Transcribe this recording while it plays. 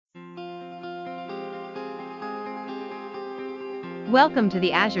Welcome to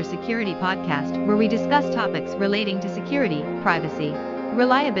the Azure Security Podcast, where we discuss topics relating to security, privacy,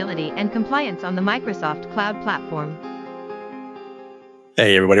 reliability, and compliance on the Microsoft Cloud Platform.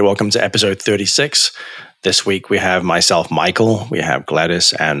 Hey everybody, welcome to episode 36. This week we have myself, Michael, we have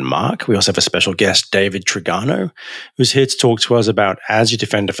Gladys and Mark. We also have a special guest, David Trigano, who's here to talk to us about Azure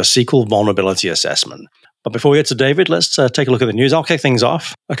Defender for SQL Vulnerability Assessment. But before we get to David, let's take a look at the news. I'll kick things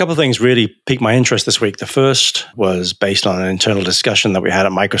off. A couple of things really piqued my interest this week. The first was based on an internal discussion that we had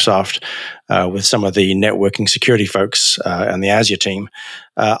at Microsoft with some of the networking security folks and the Azure team.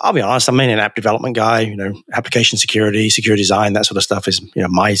 I'll be honest, I'm mainly an app development guy. Application security, security design, that sort of stuff is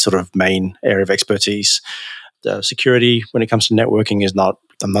my sort of main area of expertise. Security, when it comes to networking,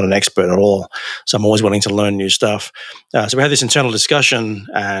 I'm not an expert at all, so I'm always willing to learn new stuff. So we had this internal discussion,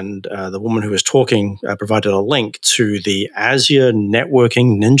 and the woman who was talking provided a link to the Azure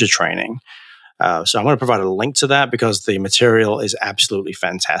Networking Ninja training. So I'm going to provide a link to that because the material is absolutely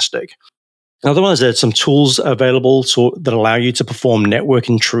fantastic. Another one is there's some tools available that allow you to perform network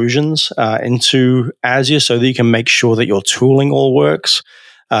intrusions into Azure so that you can make sure that your tooling all works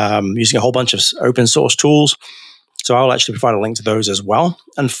using a whole bunch of open source tools. So I'll actually provide a link to those as well.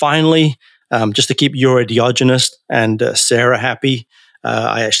 And finally, just to keep Yura Diogenes and Sarah happy,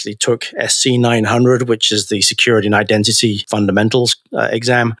 I actually took SC 900, which is the Security and Identity Fundamentals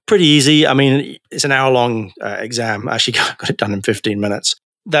exam. Pretty easy. I mean, it's an hour-long exam. I actually got it done in 15 minutes.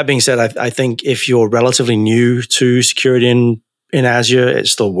 That being said, I think if you're relatively new to security in Azure,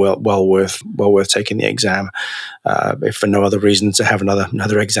 it's still well worth taking the exam, if for no other reason to have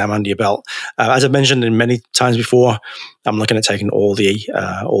another exam under your belt. As I've mentioned in many times before, I'm looking at taking all the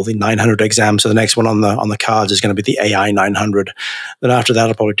 900 exams. So the next one on the cards is going to be the AI 900. Then after that,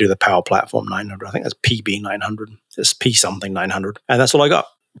 I'll probably do the Power Platform 900. I think that's PB 900. It's P something 900, and that's all I got.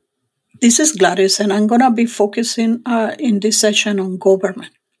 This is Gladys, and I'm going to be focusing in this session on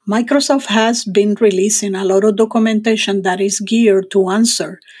government. Microsoft has been releasing a lot of documentation that is geared to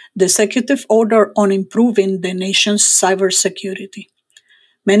answer the executive order on improving the nation's cybersecurity.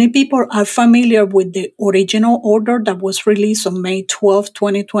 Many people are familiar with the original order that was released on May 12,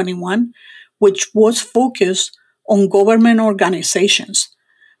 2021, which was focused on government organizations.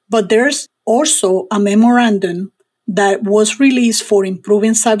 But there's also a memorandum that was released for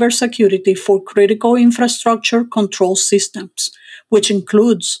improving cybersecurity for critical infrastructure control systems, which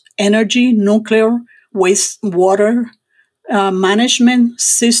includes energy, nuclear, wastewater, management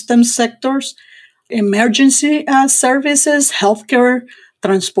system sectors, emergency services, healthcare,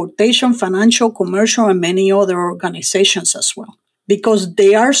 transportation, financial, commercial, and many other organizations as well. Because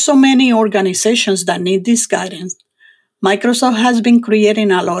there are so many organizations that need this guidance, Microsoft has been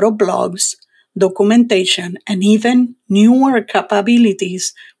creating a lot of blogs, documentation, and even newer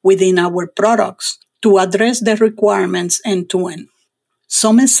capabilities within our products to address the requirements end-to-end.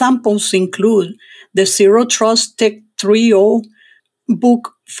 Some examples include the Zero Trust Tech 3.0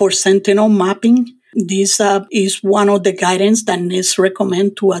 book for Sentinel mapping. This is one of the guidance that NIST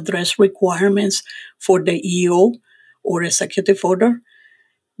recommend to address requirements for the EO or executive order.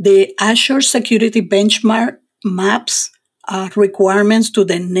 The Azure Security Benchmark maps requirements to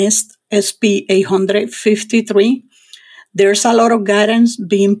the NIST SP 853. There's a lot of guidance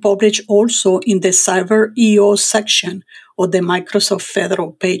being published also in the Cyber EO section of the Microsoft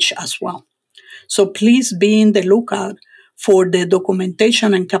Federal page as well. So please be in the lookout for the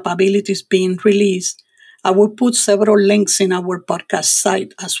documentation and capabilities being released. I will put several links in our podcast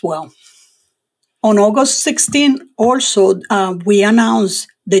site as well. On August 16, also, we announced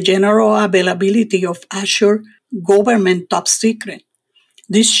the general availability of Azure Government Top Secret.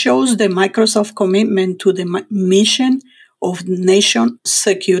 This shows the Microsoft commitment to the mission of nation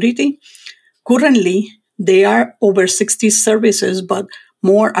security. Currently, there are over 60 services, but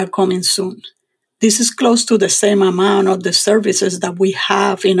more are coming soon. This is close to the same amount of the services that we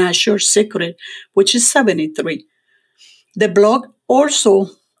have in Azure Secret, which is 73. The blog also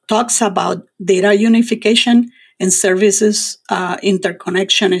talks about data unification and services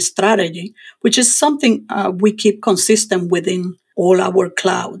interconnection strategy, which is something we keep consistent within all our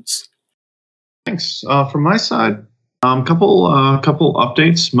clouds. Thanks. From my side, couple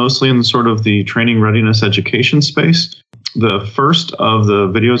updates, mostly in the training readiness education space. The first of the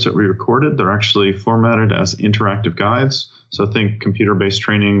videos that we recorded, they're actually formatted as interactive guides. So think computer-based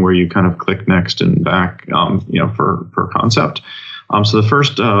training where you kind of click next and back, per concept. So the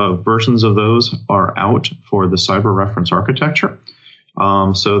first versions of those are out for the Cyber Reference Architecture.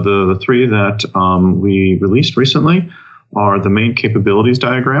 So the three that we released recently are the main capabilities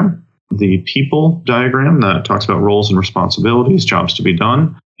diagram, the people diagram that talks about roles and responsibilities, jobs to be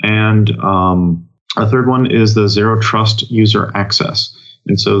done, and A third one is the Zero Trust User Access.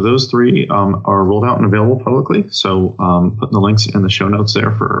 And so those three are rolled out and available publicly. So putting the links in the show notes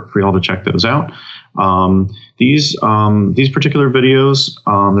there for y'all to check those out. These particular videos,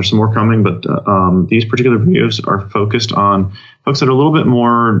 there's some more coming, but these particular videos are focused on folks that are a little bit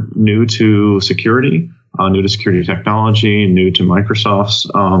more new to security, new to security technology, new to Microsoft's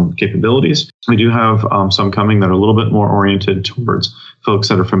capabilities. We do have some coming that are a little bit more oriented towards folks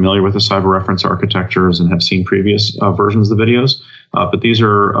that are familiar with the cyber reference architectures and have seen previous versions of the videos. But these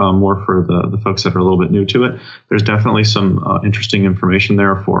are more for the folks that are a little bit new to it. There's definitely some interesting information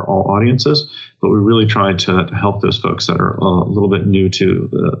there for all audiences, but we really tried to help those folks that are a little bit new to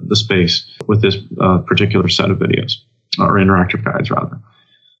the space with this particular set of videos, or interactive guides, rather.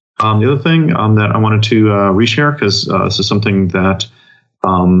 The other thing that I wanted to reshare, because this is something that a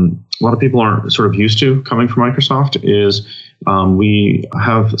lot of people aren't sort of used to coming from Microsoft, is we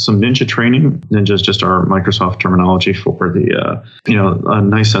have some Ninja training. Ninja is just our Microsoft terminology for the,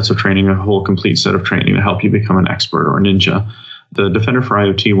 nice sets of training, a whole complete set of training to help you become an expert or a ninja. The Defender for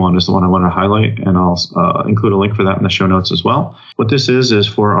IoT one is the one I want to highlight, and I'll include a link for that in the show notes as well. What this is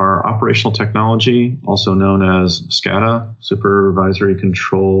for our operational technology, also known as SCADA, Supervisory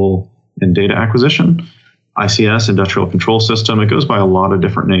Control and Data Acquisition, ICS, Industrial Control System. It goes by a lot of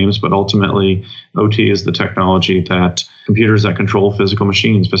different names, but ultimately OT is the technology that computers that control physical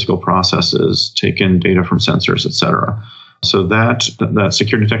machines, physical processes, take in data from sensors, et cetera. So that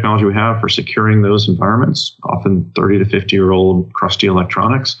security technology we have for securing those environments, often 30 to 50-year-old crusty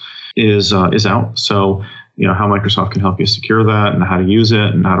electronics, is out. So how Microsoft can help you secure that, and how to use it,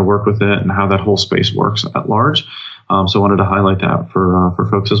 and how to work with it, and how that whole space works at large. So I wanted to highlight that for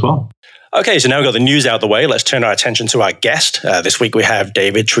folks as well. Okay, so now we've got the news out of the way. Let's turn our attention to our guest. This week we have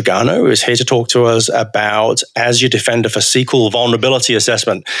David Trigano, who is here to talk to us about Azure Defender for SQL Vulnerability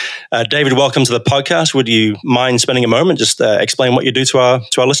Assessment. David, welcome to the podcast. Would you mind spending a moment just explain what you do to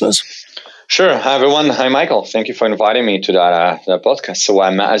our listeners? Sure. Hi, everyone. Hi, Michael. Thank you for inviting me to that podcast. So,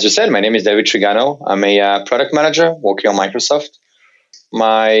 as you said, my name is David Trigano. I'm a product manager working on Microsoft.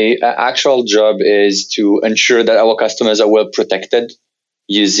 My actual job is to ensure that our customers are well protected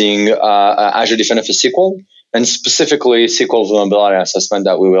using Azure Defender for SQL, and specifically SQL Vulnerability Assessment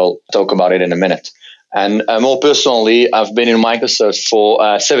that we will talk about it in a minute. And more personally, I've been in Microsoft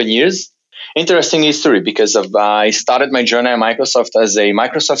for 7 years. Interesting history, because I started my journey at Microsoft as a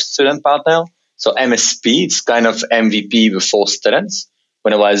Microsoft student partner. So MSP, it's kind of MVP before students,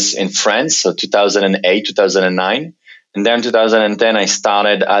 when I was in France, so 2008, 2009. And then 2010, I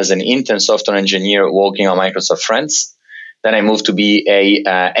started as an intern software engineer working on Microsoft France. Then I moved to be a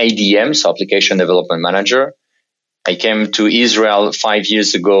ADM, so Application Development Manager. I came to Israel 5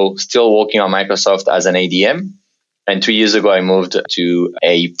 years ago, still working on Microsoft as an ADM. And 2 years ago, I moved to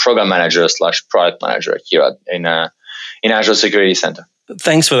a program manager / product manager here in Azure Security Center.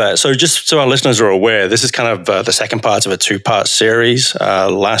 Thanks for that. So just so our listeners are aware, this is kind of the second part of a two-part series.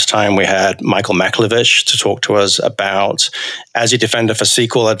 Last time we had Michael Maklovich to talk to us about Azure Defender for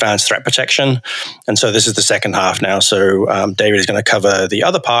SQL Advanced Threat Protection. And so this is the second half now. So David is going to cover the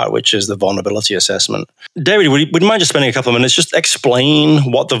other part, which is the vulnerability assessment. David, would you mind just spending a couple of minutes, just explain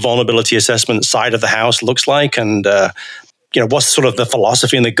what the vulnerability assessment side of the house looks like, and what's sort of the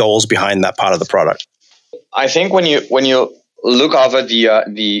philosophy and the goals behind that part of the product? I think when you look over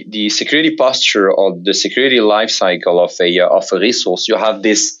the security posture or the security lifecycle of a resource, you have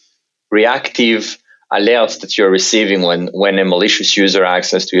this reactive alerts that you're receiving when a malicious user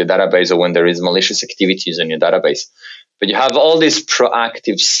access to your database or when there is malicious activities in your database. But you have all this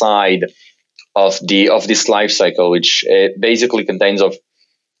proactive side of this lifecycle, which basically contains of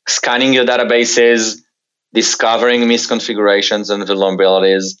scanning your databases, discovering misconfigurations and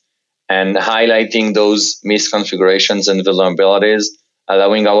vulnerabilities, and highlighting those misconfigurations and vulnerabilities,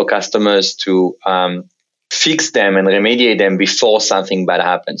 allowing our customers to fix them and remediate them before something bad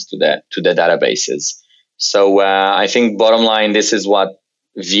happens to the databases. So I think bottom line, this is what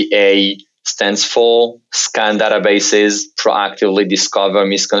VA stands for: scan databases, proactively discover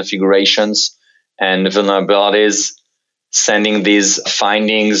misconfigurations and vulnerabilities, sending these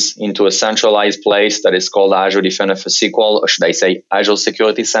findings into a centralized place that is called Azure Defender for SQL, or should I say Azure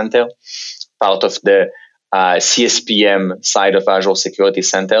Security Center, part of the CSPM side of Azure Security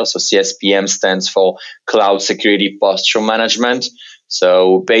Center. So CSPM stands for Cloud Security Posture Management.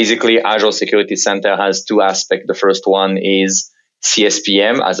 So basically, Azure Security Center has two aspects. The first one is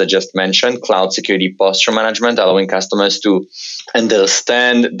CSPM, as I just mentioned, Cloud Security Posture Management, allowing customers to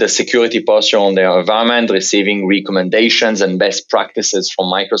understand the security posture on their environment, receiving recommendations and best practices from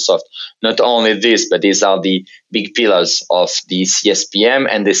Microsoft. Not only this, but these are the big pillars of the CSPM.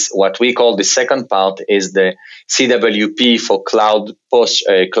 And this, what we call the second part, is the CWP for cloud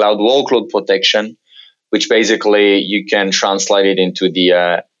workload protection, which basically you can translate it into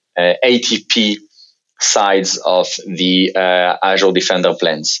the ATP sides of the Azure Defender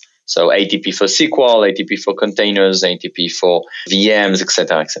plans. So ATP for SQL, ATP for containers, ATP for VMs,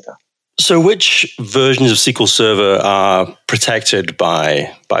 etc., etc. So which versions of SQL Server are protected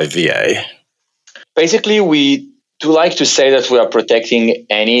by VA? Basically, we do like to say that we are protecting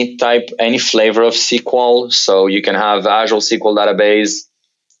any flavor of SQL. So you can have Azure SQL Database,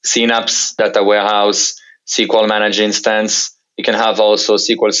 Synapse Data Warehouse, SQL Managed Instance. You can have also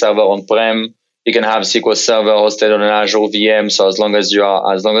SQL Server on-prem. You can have SQL Server hosted on an Azure VM. So as long as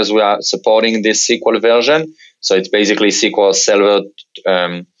we are supporting this SQL version, so it's basically SQL Server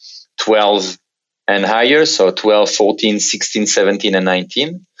 12 and higher, so 12, 14, 16, 17, and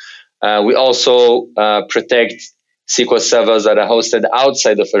 19. We also protect SQL servers that are hosted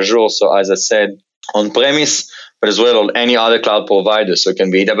outside of Azure. So as I said, on-premise, but as well on any other cloud provider. So it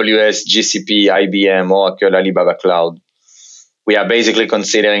can be AWS, GCP, IBM, Oracle, Alibaba Cloud. We are basically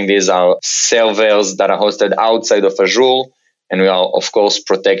considering these are servers that are hosted outside of Azure, and we are, of course,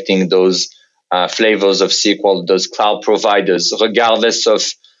 protecting those flavors of SQL, those cloud providers, regardless of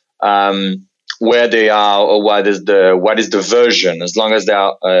where they are or what is the version. As long as they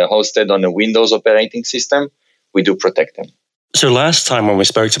are hosted on a Windows operating system, we do protect them. So last time when we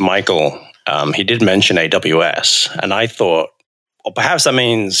spoke to Michael, he did mention AWS, and I thought, well, perhaps that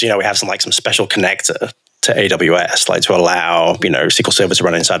means we have some special connector to AWS, to allow SQL Server to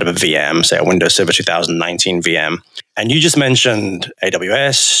run inside of a VM, say a Windows Server 2019 VM. And you just mentioned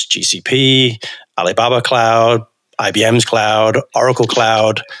AWS, GCP, Alibaba Cloud, IBM's Cloud, Oracle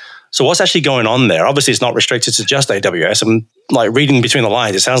Cloud. So what's actually going on there? Obviously, it's not restricted to just AWS. I'm reading between the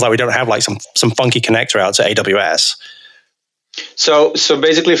lines. It sounds like we don't have some funky connector out to AWS. So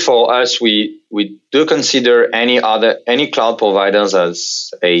basically, for us, we do consider any cloud providers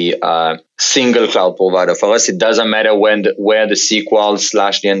as a single cloud provider. For us, it doesn't matter where the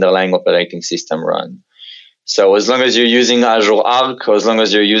SQL / the underlying operating system run. So as long as you're using Azure Arc, or as long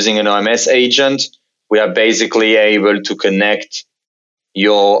as you're using an OMS agent, we are basically able to connect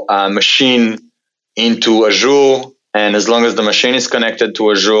your machine into Azure. And as long as the machine is connected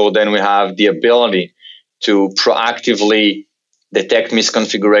to Azure, then we have the ability to proactively detect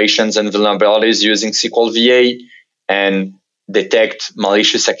misconfigurations and vulnerabilities using SQL VA and detect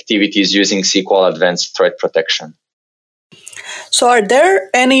malicious activities using SQL Advanced Threat Protection. So are there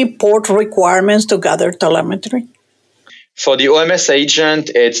any port requirements to gather telemetry? For the OMS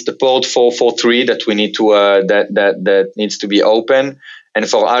agent, it's the port 443 that we need to that needs to be open. And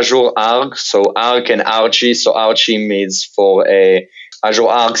for Azure Arc, so Arc and Archie, so Archie means for a Azure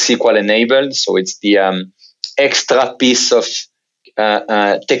Arc SQL enabled. So it's the extra piece of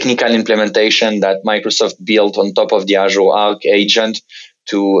technical implementation that Microsoft built on top of the Azure Arc agent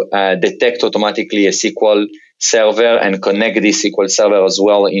to detect automatically a SQL server and connect the SQL server as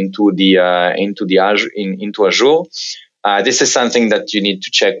well into Azure. This is something that you need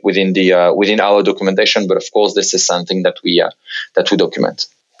to check within our documentation, but of course, this is something that we document.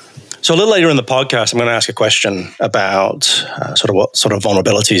 So a little later in the podcast, I'm going to ask a question about what sort of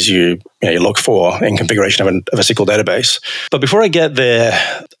vulnerabilities you look for in configuration of a SQL database. But before I get there,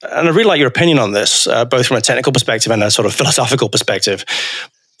 and I really like your opinion on this, both from a technical perspective and a sort of philosophical perspective.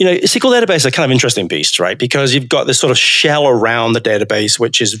 SQL database is a kind of interesting beast, right? Because you've got this sort of shell around the database,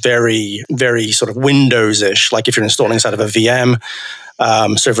 which is very, very sort of Windows-ish, like if you're installing inside of a VM.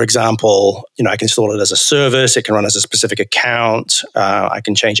 So, for example, I can install it as a service. It can run as a specific account. I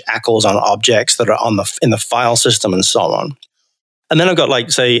can change ACLs on objects that are in the file system and so on. And then I've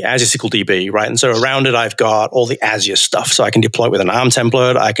got, say, Azure SQL DB, right? And so around it, I've got all the Azure stuff. So I can deploy it with an ARM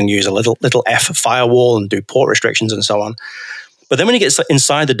template. I can use a little F firewall and do port restrictions and so on. But then when you get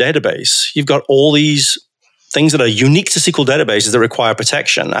inside the database, you've got all these things that are unique to SQL databases that require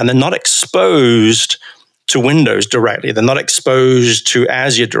protection, and they're not exposed to Windows directly. They're not exposed to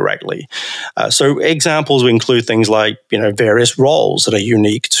Azure directly. So examples will include things like various roles that are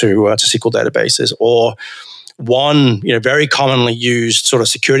unique to SQL databases, or one very commonly used sort of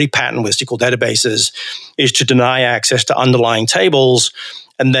security pattern with SQL databases is to deny access to underlying tables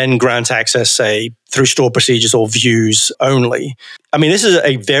and then grant access, say, through stored procedures or views only. I mean, this is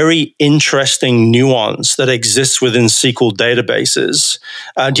a very interesting nuance that exists within SQL databases.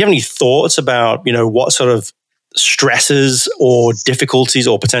 Do you have any thoughts about, what sort of stresses or difficulties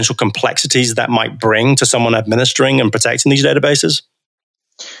or potential complexities that might bring to someone administering and protecting these databases?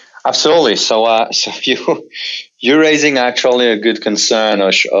 Absolutely. So you're raising actually a good concern,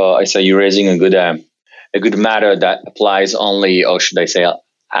 or I say you're raising a good matter that applies only, or should I say,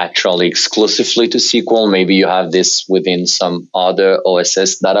 actually exclusively to SQL. Maybe you have this within some other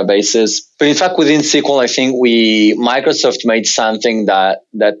OSS databases, but in fact, within SQL, I think Microsoft made something that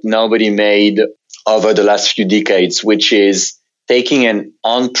nobody made over the last few decades, which is taking an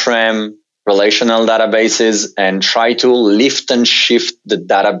on-prem relational databases and try to lift and shift the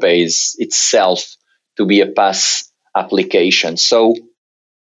database itself to be a PaaS application. So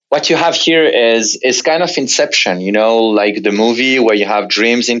what you have here is kind of Inception, like the movie where you have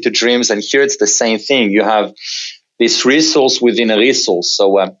dreams into dreams, and here it's the same thing. You have this resource within a resource.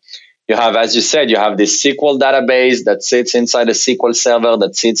 So you have, as you said, you have this SQL database that sits inside a SQL server,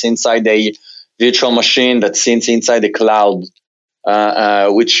 that sits inside a virtual machine, that sits inside the cloud,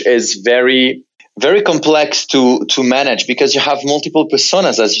 which is very, very complex to manage because you have multiple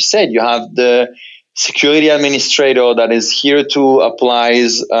personas. As you said, you have the security administrator that is here to apply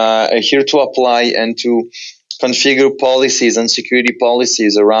and to configure policies and security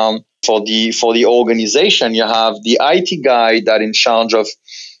policies around for the organization. You have the IT guy that in charge of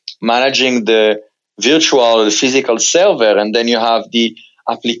managing the virtual or the physical server, and then you have the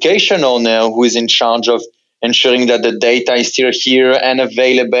application owner who is in charge of ensuring that the data is still here and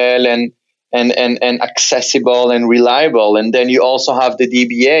available and accessible and reliable. And then you also have the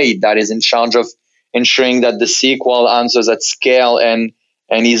DBA that is in charge of ensuring that the SQL answers at scale and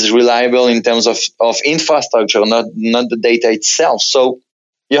is reliable in terms of infrastructure, not the data itself. So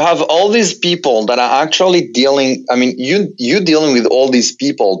you have all these people that are actually dealing, you're dealing with all these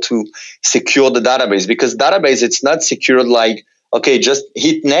people to secure the database, because database, it's not secured like, okay, just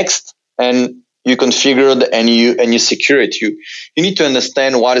hit next and you configure it and you secure it. You need to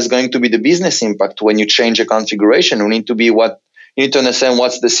understand what is going to be the business impact when you change a configuration. You need to understand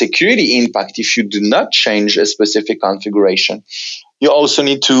what's the security impact if you do not change a specific configuration. You also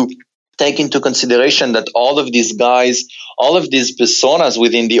need to take into consideration that all of these guys, all of these personas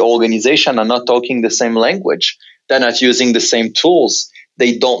within the organization are not talking the same language. They're not using the same tools.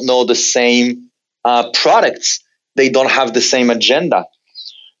 They don't know the same products. They don't have the same agenda.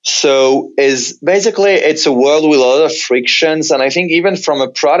 So it's a world with a lot of frictions. And I think even from a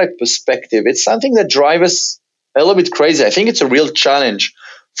product perspective, it's something that drives us a little bit crazy. I think it's a real challenge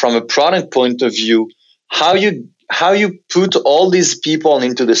from a product point of view, how you put all these people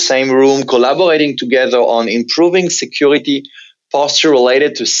into the same room, collaborating together on improving security posture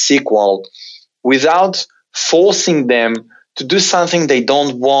related to SQL without forcing them to do something they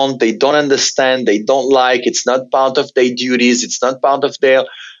don't want, they don't understand, they don't like. It's not part of their duties. It's not part of their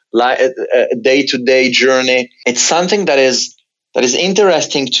day-to-day journey. It's something that is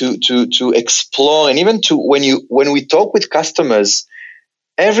interesting to explore. And even when we talk with customers,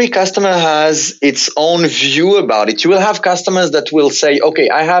 every customer has its own view about it. You will have customers that will say, okay,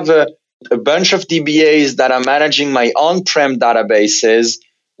 I have a bunch of DBAs that are managing my on-prem databases,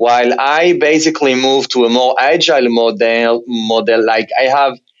 while I basically move to a more agile model, like I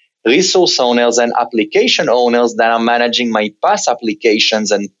have resource owners and application owners that are managing my PaaS applications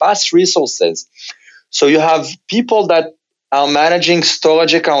and PaaS resources. So you have people that are managing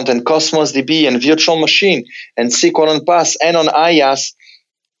storage account and Cosmos DB and virtual machine and SQL on PaaS and on IaaS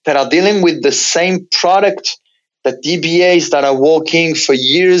that are dealing with the same product that DBAs that are working for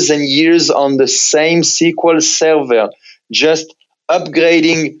years and years on the same SQL server, just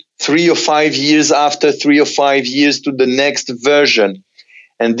upgrading 3 or 5 years after 3 or 5 years to the next version.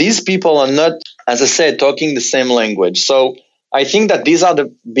 And these people are not, as I said, talking the same language. So I think that these are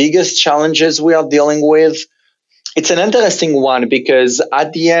the biggest challenges we are dealing with. It's an interesting one because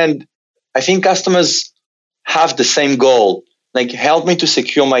at the end, I think customers have the same goal. Like, help me to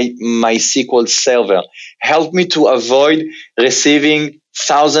secure my SQL server. Help me to avoid receiving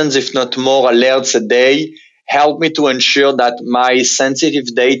thousands, if not more, alerts a day. Help me to ensure that my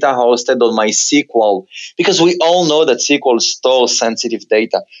sensitive data hosted on my SQL, because we all know that SQL stores sensitive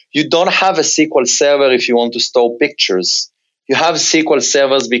data. You don't have a SQL server if you want to store pictures. You have SQL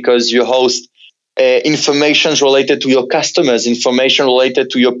servers because you host information related to your customers, information related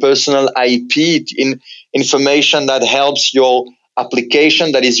to your personal IP, information that helps your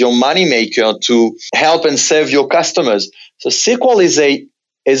application, that is your moneymaker, to help and serve your customers. So SQL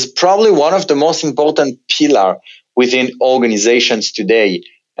is probably one of the most important pillar within organizations today.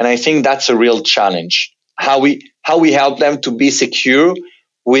 And I think that's a real challenge. How we help them to be secure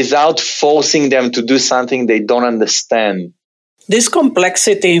without forcing them to do something they don't understand. This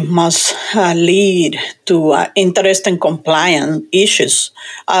complexity must lead to interest and compliance issues.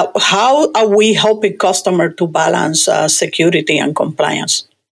 How are we helping customers to balance security and compliance?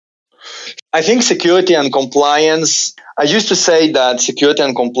 I think security and compliance, I used to say that security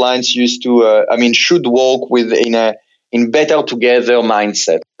and compliance should work in better together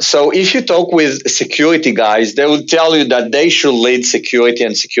mindset. So if you talk with security guys, they will tell you that they should lead security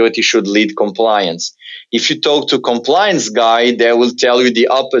and security should lead compliance. If you talk to compliance guy, they will tell you the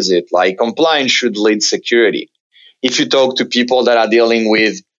opposite, like compliance should lead security. If you talk to people that are dealing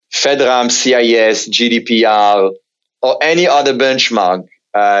with FedRAMP, CIS, GDPR, or any other benchmark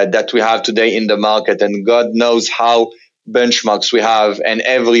that we have today in the market, and God knows how benchmarks we have, and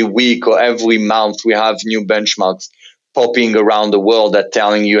every week or every month we have new benchmarks popping around the world that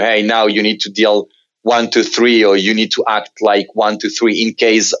telling you, hey, now you need to deal 1, 2, 3, or you need to act like 1, 2, 3 in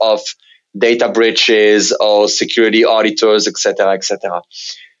case of data breaches or security auditors, etc., etc.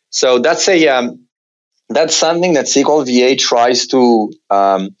 So that's something that SQL VA tries to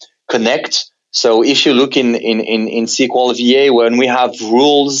connect. So if you look in SQL VA, when we have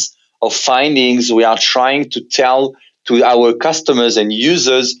rules or findings, we are trying to tell to our customers and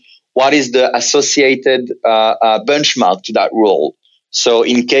users what is the associated benchmark to that rule. So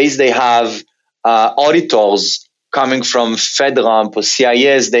in case they have auditors coming from FedRAMP or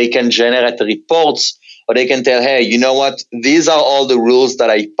CIS, they can generate reports, or they can tell, hey, you know what? These are all the rules that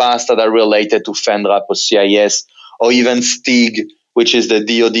I passed that are related to FedRAMP or CIS, or even STIG, which is the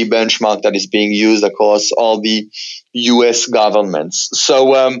DoD benchmark that is being used across all the US governments.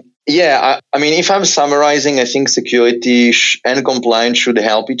 So, I mean, if I'm summarizing, I think security and compliance should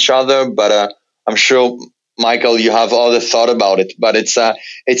help each other, but I'm sure, Michael, you have other thought about it. But it's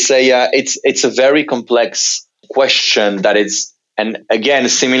a very complex question that is, and again,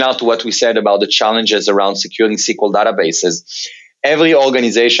 similar to what we said about the challenges around securing SQL databases. Every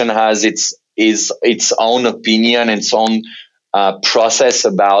organization has its own opinion, its own process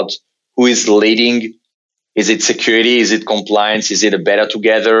about who is leading. Is it security? Is it compliance? Is it a better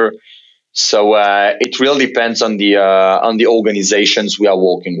together? So it really depends on the organizations we are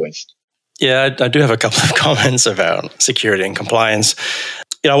working with. Yeah, I do have a couple of comments about security and compliance.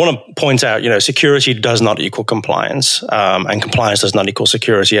 I want to point out, security does not equal compliance, and compliance does not equal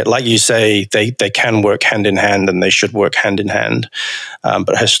security. Like you say, they can work hand in hand, and they should work hand in hand.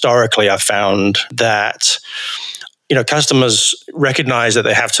 But historically, I've found that customers recognize that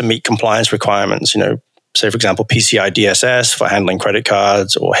they have to meet compliance requirements. Say, for example, PCI DSS for handling credit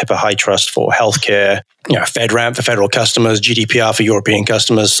cards, or HIPAA High Trust for healthcare, FedRAMP for federal customers, GDPR for European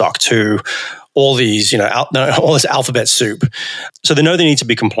customers, SOC 2, all these, all this alphabet soup. So they know they need to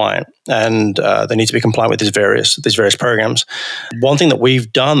be compliant, and they need to be compliant with these various programs. One thing that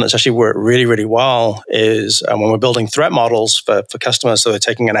we've done that's actually worked really, really well is when we're building threat models for customers. So they're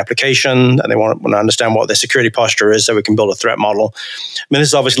taking an application and they want to understand what their security posture is, so we can build a threat model. I mean, this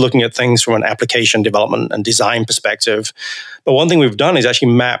is obviously looking at things from an application development and design perspective. But one thing we've done is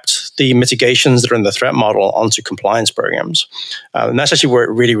actually mapped the mitigations that are in the threat model onto compliance programs. And that's actually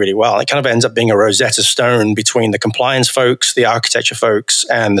worked really, really well. It kind of ends up being a Rosetta Stone between the compliance folks, the architecture folks,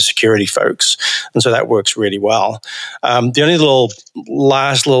 and the security folks. And so that works really well. The only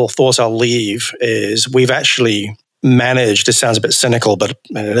last little thought I'll leave is we've actually managed, this sounds a bit cynical, but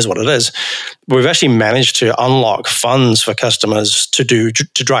it is what it is. We've actually managed to unlock funds for customers to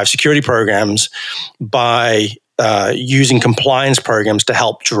drive security programs by using compliance programs to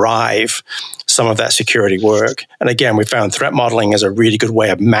help drive some of that security work. And again, we found threat modeling as a really good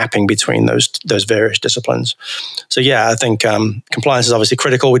way of mapping between those various disciplines. So yeah, I think compliance is obviously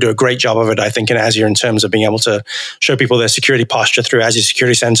critical. We do a great job of it, I think, in Azure in terms of being able to show people their security posture through Azure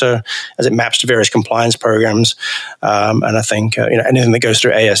Security Center as it maps to various compliance programs. And I think anything that goes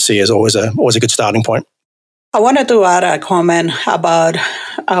through ASC is always a good starting point. I wanted to add a comment about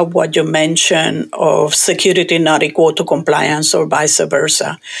what you mentioned of security not equal to compliance or vice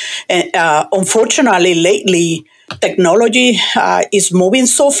versa. And, unfortunately, lately, technology is moving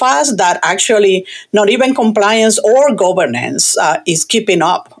so fast that actually not even compliance or governance is keeping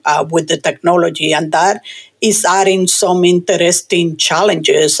up with the technology. And that is adding some interesting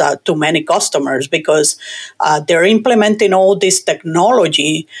challenges to many customers because they're implementing all this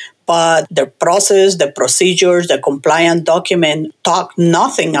technology, but the process, the procedures, the compliant document talk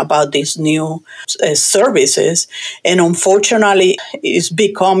nothing about these new services. And unfortunately, it's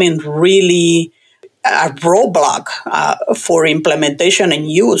becoming really a roadblock for implementation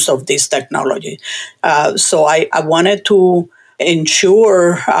and use of this technology. So I wanted to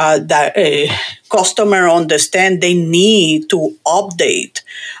ensure that a customer understand they need to update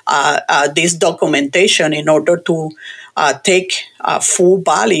this documentation in order to take full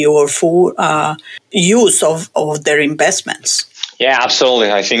value or full use of their investments. Yeah,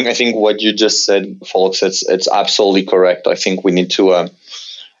 absolutely. I think what you just said, folks, it's absolutely correct. I think we need to.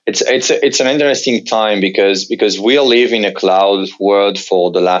 It's an interesting time because we live in a cloud world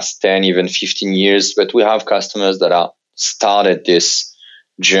for the last 10, even 15 years, but we have customers that are started this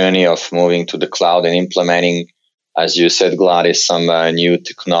journey of moving to the cloud and implementing, as you said, Gladys, some new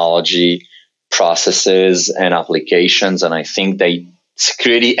technology, processes, and applications. And I think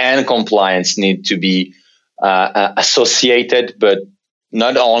security and compliance need to be associated, but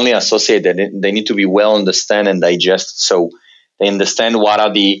not only associated, they need to be well understood and digested. So they understand what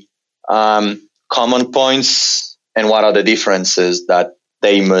are the common points and what are the differences that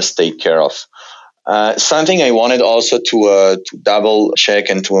they must take care of. Something I wanted also to double check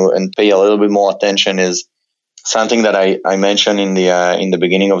and pay a little bit more attention is something that I mentioned in the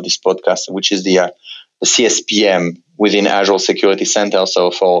beginning of this podcast, which is the CSPM within Azure Security Center, so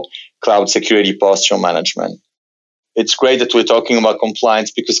for Cloud Security Posture Management. It's great that we're talking about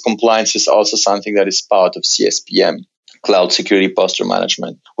compliance because compliance is also something that is part of CSPM, Cloud Security Posture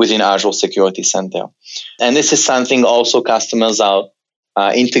Management, within Azure Security Center. And this is something also customers are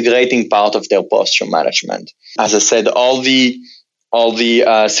integrating part of their posture management. As I said, all the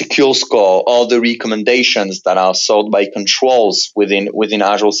secure score, all the recommendations that are sold by controls within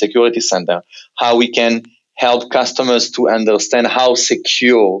Azure Security Center, how we can help customers to understand how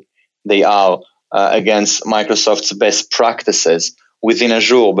secure they are against Microsoft's best practices within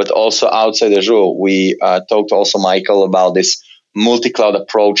Azure, but also outside Azure. We talked also, Michael, about this multi-cloud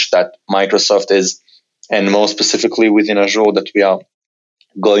approach that Microsoft is, and more specifically within Azure that we are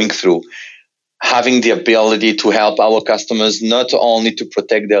going through. Having the ability to help our customers not only to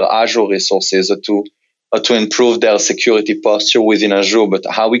protect their Azure resources or to improve their security posture within Azure, but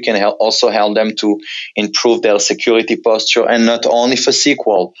how we can also help them to improve their security posture, and not only for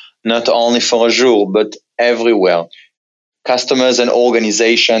SQL, not only for Azure, but everywhere. Customers and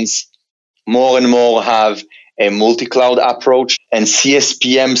organizations more and more have a multi-cloud approach, and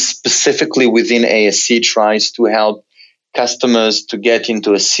CSPM specifically within ASC tries to help customers to get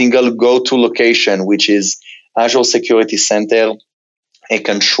into a single go-to location, which is Azure Security Center, a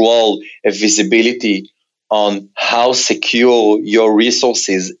control, a visibility on how secure your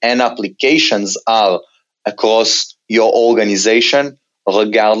resources and applications are across your organization,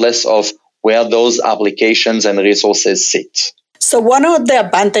 regardless of where those applications and resources sit. So one of the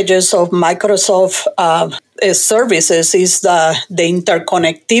advantages of Microsoft services is the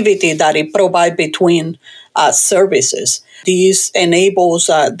interconnectivity that it provides between services. This enables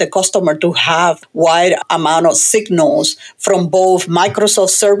the customer to have wide amount of signals from both Microsoft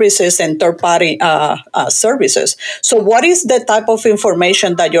services and third-party services. So what is the type of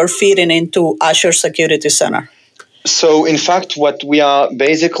information that you're feeding into Azure Security Center? So, in fact, what we are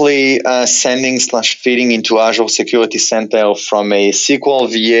basically sending/feeding into Azure Security Center from a SQL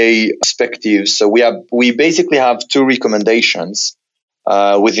VA perspective. So, we basically have two recommendations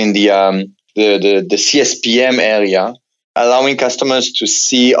within the CSPM area, allowing customers to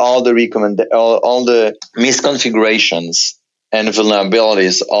see all the misconfigurations and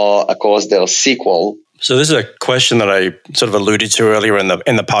vulnerabilities across their SQL. So, this is a question that I sort of alluded to earlier in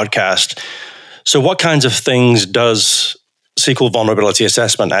the podcast. So what kinds of things does SQL Vulnerability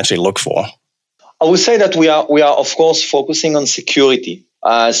Assessment actually look for? I would say that we are of course focusing on security.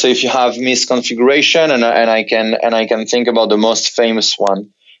 So if you have misconfiguration, and I can think about the most famous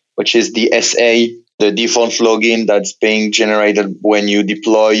one, which is the SA, the default login that's being generated when you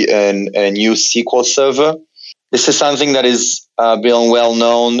deploy a new SQL server. This is something that is being well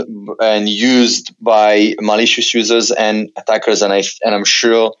known and used by malicious users and attackers, and I'm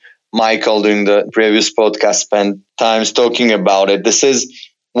sure Michael, during the previous podcast, spent times talking about it. This is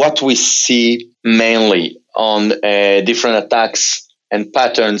what we see mainly on different attacks and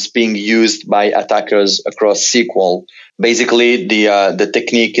patterns being used by attackers across SQL. Basically, the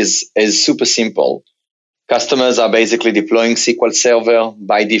technique is super simple. Customers are basically deploying SQL Server.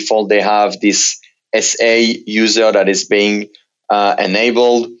 By default, they have this SA user that is being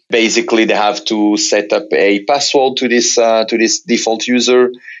enabled. Basically, they have to set up a password to this default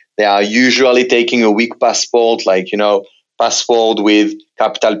user. They are usually taking a weak password, like, password with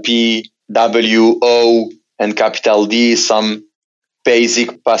capital P, W, O, and capital D, some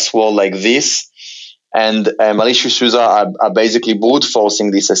basic password like this. And malicious users are basically brute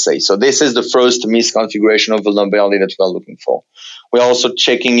forcing this SA. So this is the first misconfiguration of vulnerability that we're looking for. We're also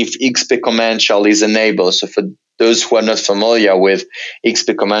checking if XP command shell is enabled. So for those who are not familiar with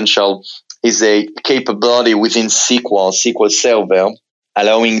XP command shell, is a capability within SQL Server,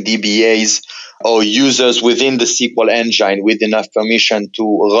 allowing DBAs or users within the SQL engine with enough permission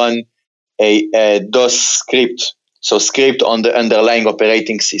to run a DOS script, so script on the underlying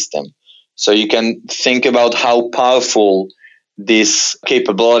operating system. So you can think about how powerful this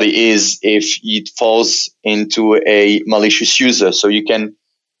capability is if it falls into a malicious user. So you can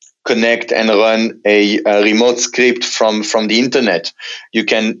connect and run a remote script from the internet. You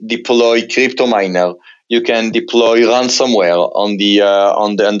can deploy crypto miner. You can deploy ransomware on the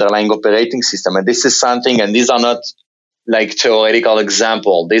underlying operating system. And this is something, and these are not like theoretical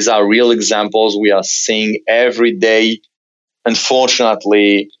examples. These are real examples we are seeing every day,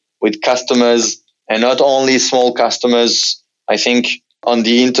 unfortunately, with customers, and not only small customers. I think on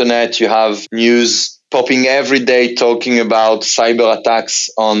the internet, you have news popping every day talking about cyber attacks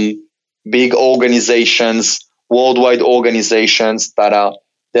on big organizations, worldwide organizations that are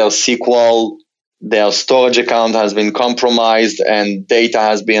their SQL, their storage account has been compromised and data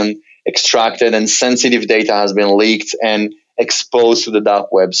has been extracted and sensitive data has been leaked and exposed to the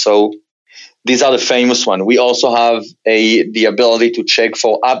dark web. So these are the famous ones. We also have the ability to check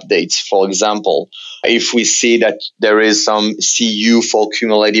for updates. For example, if we see that there is some CU for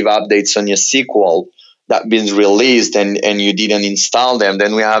cumulative updates on your SQL that been released and you didn't install them,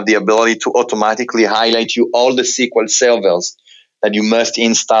 then we have the ability to automatically highlight you all the SQL servers that you must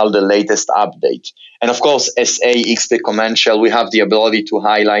install the latest update. And of course, SA, XP Command Shell, we have the ability to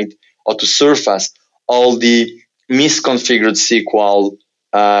highlight or to surface all the misconfigured SQL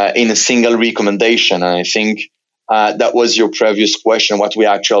in a single recommendation. And I think that was your previous question, what we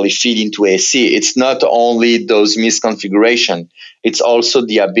actually feed into AC. It's not only those misconfiguration, it's also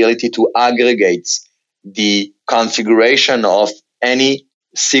the ability to aggregate the configuration of any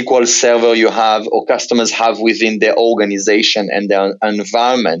SQL server you have or customers have within their organization and their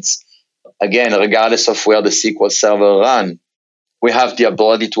environments. Again, regardless of where the SQL server run, we have the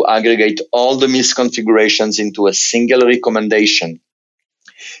ability to aggregate all the misconfigurations into a single recommendation,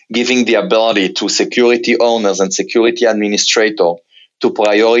 giving the ability to security owners and security administrator to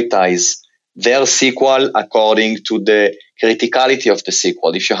prioritize their SQL according to the criticality of the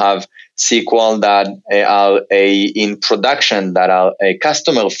SQL. If you have SQL that are in production, that are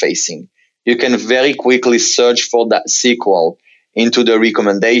customer facing, you can very quickly search for that SQL into the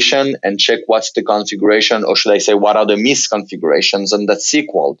recommendation and check what's the configuration, or should I say, what are the misconfigurations on that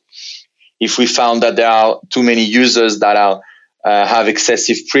SQL. If we found that there are too many users that are have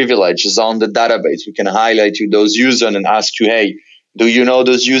excessive privileges on the database, we can highlight you those users and ask you, hey, do you know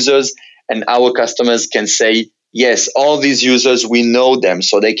those users? And our customers can say, yes, all these users, we know them.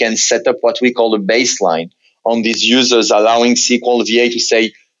 So they can set up what we call a baseline on these users, allowing SQL VA to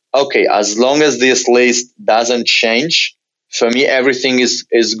say, okay, as long as this list doesn't change, for me, everything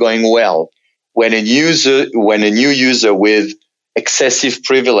is going well. When a new user with excessive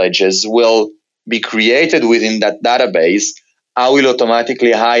privileges will be created within that database, I will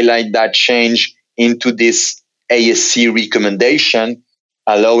automatically highlight that change into this ASC recommendation,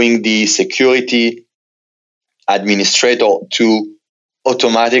 allowing the security administrator to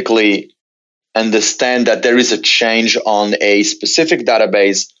automatically understand that there is a change on a specific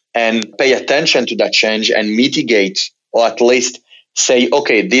database and pay attention to that change and mitigate, or at least say,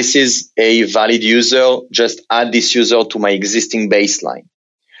 okay, this is a valid user, just add this user to my existing baseline.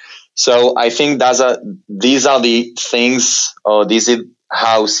 So I think these are the things, or this is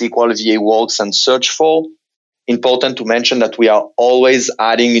how SQL VA works and search for. Important to mention that we are always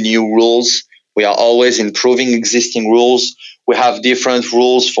adding new rules. We are always improving existing rules. We have different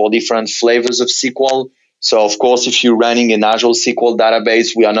rules for different flavors of SQL. So of course, if you're running an Azure SQL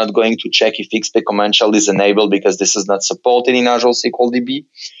database, we are not going to check if XP Command Shell is enabled because this is not supported in Azure SQL DB.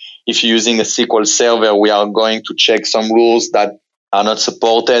 If you're using a SQL server, we are going to check some rules that are not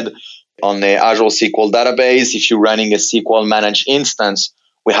supported on the Azure SQL database. If you're running a SQL managed instance,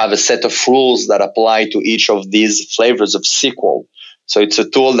 we have a set of rules that apply to each of these flavors of SQL. So it's a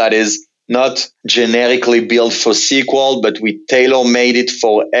tool that is not generically built for SQL, but we tailor-made it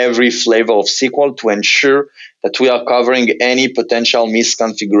for every flavor of SQL to ensure that we are covering any potential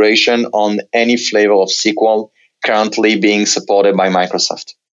misconfiguration on any flavor of SQL currently being supported by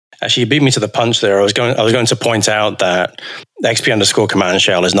Microsoft. Actually, you beat me to the punch there. I was going to point out that XP_Command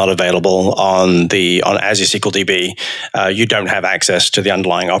Shell is not available on Azure SQL DB. You don't have access to the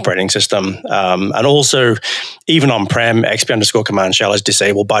underlying operating system, and also even on-prem, XP_Command Shell is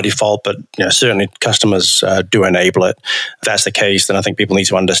disabled by default. But certainly customers do enable it. If that's the case, then I think people need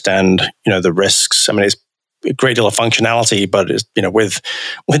to understand the risks. I mean, it's a great deal of functionality, but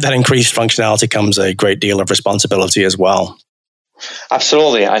with that increased functionality comes a great deal of responsibility as well.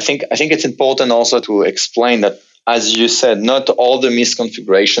 Absolutely. I think it's important also to explain that as you said, not all the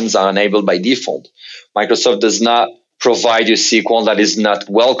misconfigurations are enabled by default. Microsoft does not provide you SQL that is not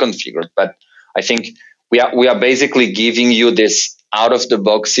well configured. But I think we are basically giving you this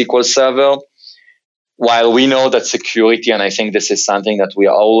out-of-the-box SQL Server, while we know that security, and I think this is something that we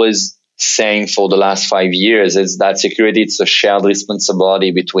are always saying for the last 5 years, is that security, it's a shared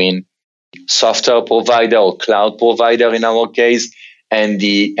responsibility between software provider or cloud provider in our case, and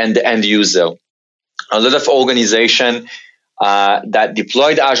the end user. A lot of organizations that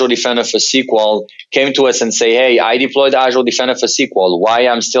deployed Azure Defender for SQL came to us and say, hey, I deployed Azure Defender for SQL. Why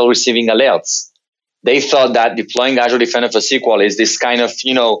I'm still receiving alerts? They thought that deploying Azure Defender for SQL is this kind of,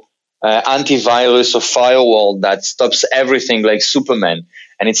 antivirus or firewall that stops everything like Superman.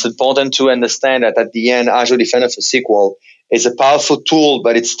 And it's important to understand that at the end, Azure Defender for SQL is a powerful tool,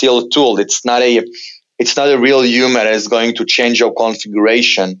 but it's still a tool. It's not a real human that is going to change your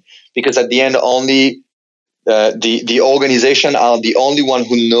configuration, because at the end, only the organization are the only one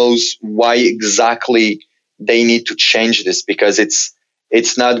who knows why exactly they need to change this, because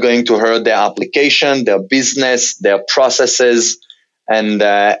it's not going to hurt their application, their business, their processes, and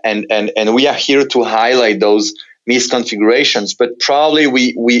we are here to highlight those misconfigurations. But probably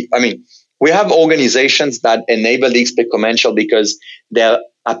we have organizations that enable the exponential because their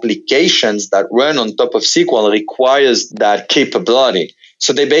applications that run on top of SQL requires that capability.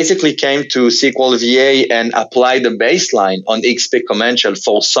 So they basically came to SQL VA and applied the baseline on exponential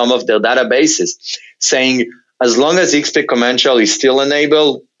for some of their databases, saying, as long as exponential is still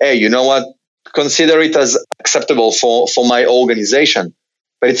enabled, hey, you know what? Consider it as acceptable for my organization.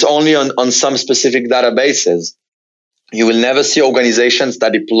 But it's only on some specific databases. You will never see organizations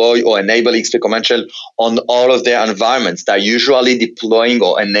that deploy or enable exponential on all of their environments. They're usually deploying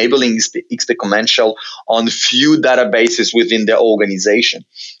or enabling exponential on few databases within their organization.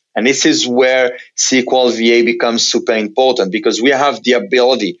 And this is where SQL VA becomes super important, because we have the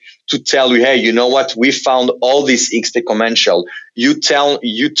ability to tell you, hey, you know what? We found all this exponential. You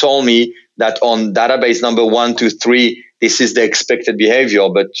told me that on database number 1, 2, 3, this is the expected behavior.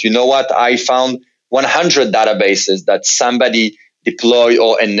 But you know what? I found 100 databases that somebody deploy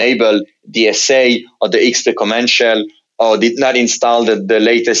or enable DSA or the exponential or did not install the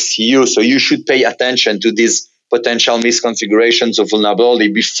latest CU. So you should pay attention to these potential misconfigurations or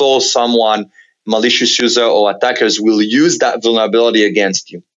vulnerability before someone, malicious user or attackers, will use that vulnerability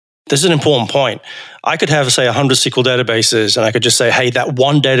against you. This is an important point. I could have, say, 100 SQL databases, and I could just say, hey, that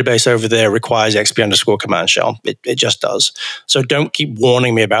one database over there requires XP_ command shell. It just does. So don't keep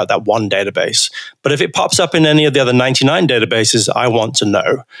warning me about that one database. But if it pops up in any of the other 99 databases, I want to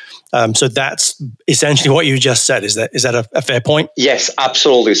know. So that's essentially what you just said. Is that a fair point? Yes,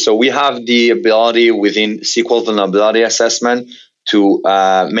 absolutely. So we have the ability within SQL Vulnerability Assessment to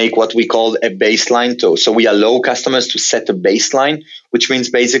make what we call a baseline. So we allow customers to set a baseline, which means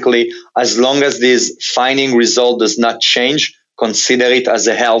basically as long as this finding result does not change, consider it as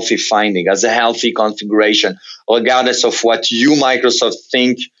a healthy finding, as a healthy configuration, regardless of what you, Microsoft,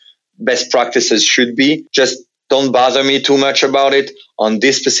 think best practices should be. Just don't bother me too much about it. On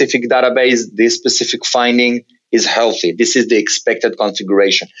this specific database, this specific finding is healthy. This is the expected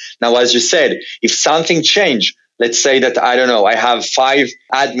configuration. Now, as you said, if something changed, let's say that, I don't know, I have 5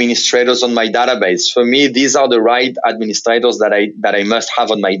 administrators on my database. For me, these are the right administrators that I must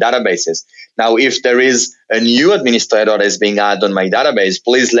have on my databases. Now, if there is a new administrator that is being added on my database,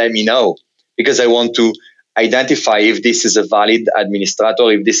 please let me know, because I want to identify if this is a valid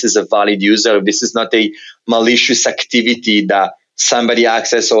administrator, if this is a valid user, if this is not a malicious activity that somebody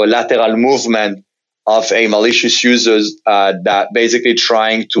access or a lateral movement of a malicious user that basically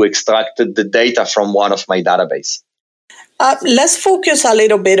trying to extract the data from one of my database. Let's focus a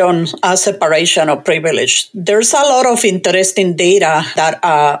little bit on separation of privilege. There's a lot of interesting data that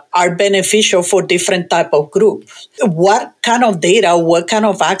are beneficial for different type of groups. What kind of data, what kind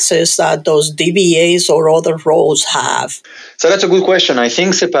of access those DBAs or other roles have? So that's a good question. I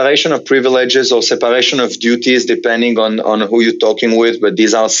think separation of privileges or separation of duties, depending on who you're talking with, but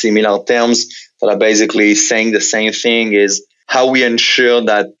these are similar terms that are basically saying the same thing, is how we ensure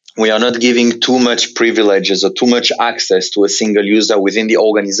that we are not giving too much privileges or too much access to a single user within the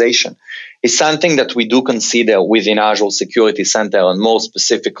organization. It's something that we do consider within Azure Security Center, and more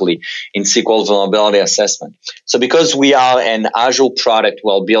specifically in SQL Vulnerability Assessment. So because we are an Azure product,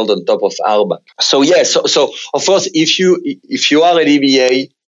 well built on top of Alba. So yes, so of course, if you are a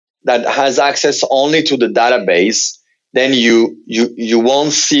DBA that has access only to the database, then you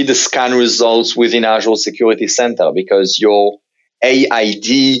won't see the scan results within Azure Security Center, because your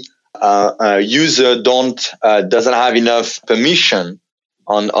AID user doesn't have enough permission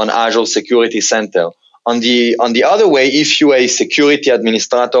on Azure Security Center. On the other way, if you're a security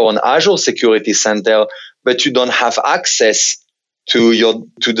administrator on Azure Security Center, but you don't have access to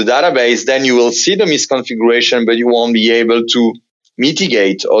the database, then you will see the misconfiguration, but you won't be able to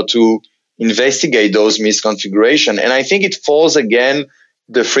mitigate or to investigate those misconfiguration. And I think it falls again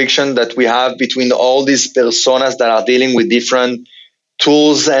the friction that we have between all these personas that are dealing with different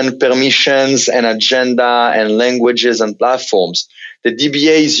tools and permissions and agenda and languages and platforms. The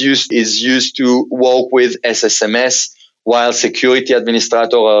DBA is used to work with SSMS, while security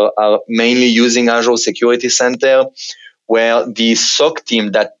administrators are mainly using Azure Security Center, where the SOC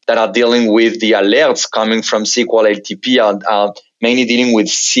team that are dealing with the alerts coming from SQL LTP are mainly dealing with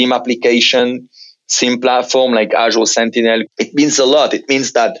SIEM application, SIEM platform like Azure Sentinel. It means a lot. It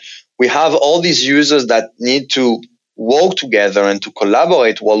means that we have all these users that need to work together and to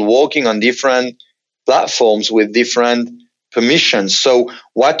collaborate while working on different platforms with different permissions. So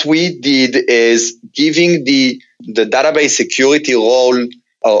what we did is giving the database security role,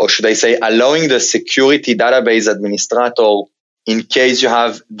 or should I say, allowing the security database administrator, in case you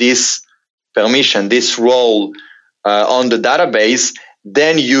have this permission, this role on the database,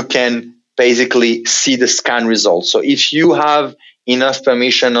 then you can basically see the scan results. So if you have enough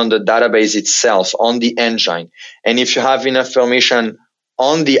permission on the database itself, on the engine, and if you have enough permission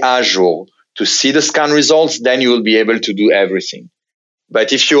on the Azure to see the scan results, then you will be able to do everything.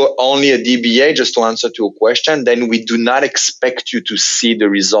 But if you're only a DBA, just to answer to your question, then we do not expect you to see the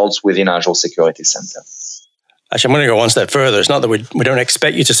results within Azure Security Center. Actually, I'm going to go one step further. It's not that we don't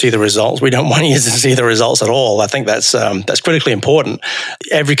expect you to see the results. We don't want you to see the results at all. I think that's critically important.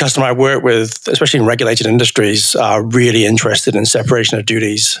 Every customer I work with, especially in regulated industries, are really interested in separation of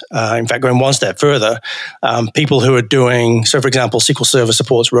duties. In fact, going one step further, people who are doing, so for example, SQL Server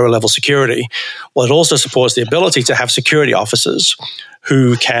supports row-level security. Well, it also supports the ability to have security officers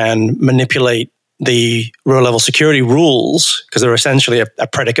who can manipulate the row-level security rules, because they're essentially a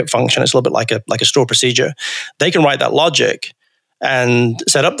predicate function. It's a little bit like a stored procedure. They can write that logic and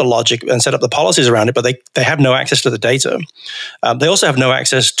set up the logic and set up the policies around it, but they have no access to the data. They also have no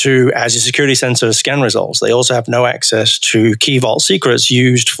access to Azure Security Center scan results. They also have no access to key vault secrets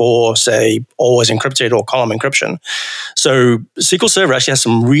used for, say, always encrypted or column encryption. So SQL Server actually has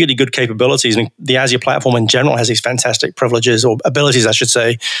some really good capabilities, and the Azure platform in general has these fantastic privileges, or abilities, I should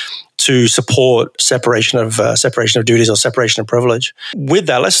say, to support separation of duties or separation of privilege. With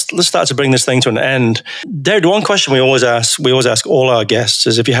that, let's start to bring this thing to an end. David, one question we always ask all our guests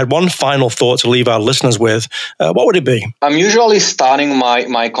is, if you had one final thought to leave our listeners with, what would it be? I'm usually starting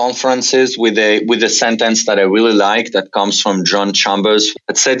my conferences with a sentence that I really like that comes from John Chambers.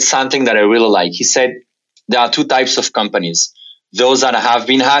 It said something that I really like. He said, there are two types of companies: those that have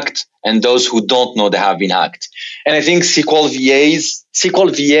been hacked and those who don't know they have been hacked. And I think SQL VA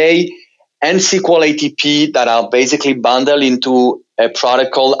and SQL ATP that are basically bundled into a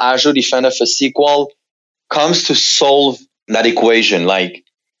product called Azure Defender for SQL comes to solve that equation. Like,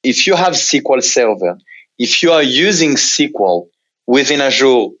 if you have SQL Server, if you are using SQL within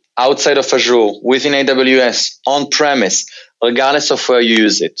Azure, outside of Azure, within AWS, on-premise, regardless of where you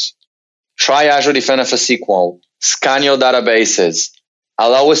use it, try Azure Defender for SQL, scan your databases,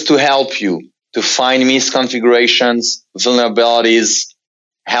 allow us to help you to find misconfigurations, vulnerabilities,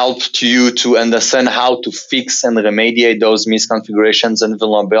 help to you to understand how to fix and remediate those misconfigurations and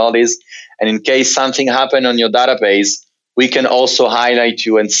vulnerabilities. And in case something happened on your database, we can also highlight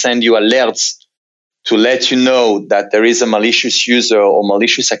you and send you alerts to let you know that there is a malicious user or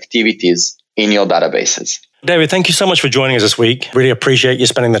malicious activities in your databases. David, thank you so much for joining us this week. Really appreciate you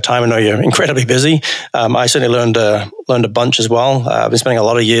spending the time. I know you're incredibly busy. I certainly learned a bunch as well. I've been spending a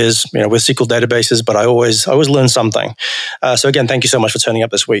lot of years, with SQL databases, but I always learn something. So again, thank you so much for turning up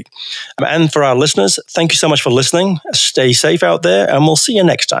this week. And for our listeners, thank you so much for listening. Stay safe out there, and we'll see you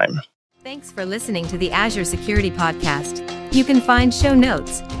next time. Thanks for listening to the Azure Security Podcast. You can find show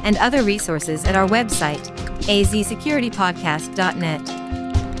notes and other resources at our website,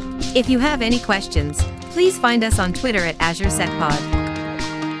 azsecuritypodcast.net. If you have any questions, please find us on Twitter at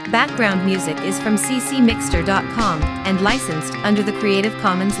AzureSecPod. Background music is from ccmixter.com and licensed under the Creative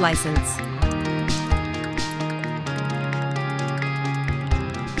Commons license.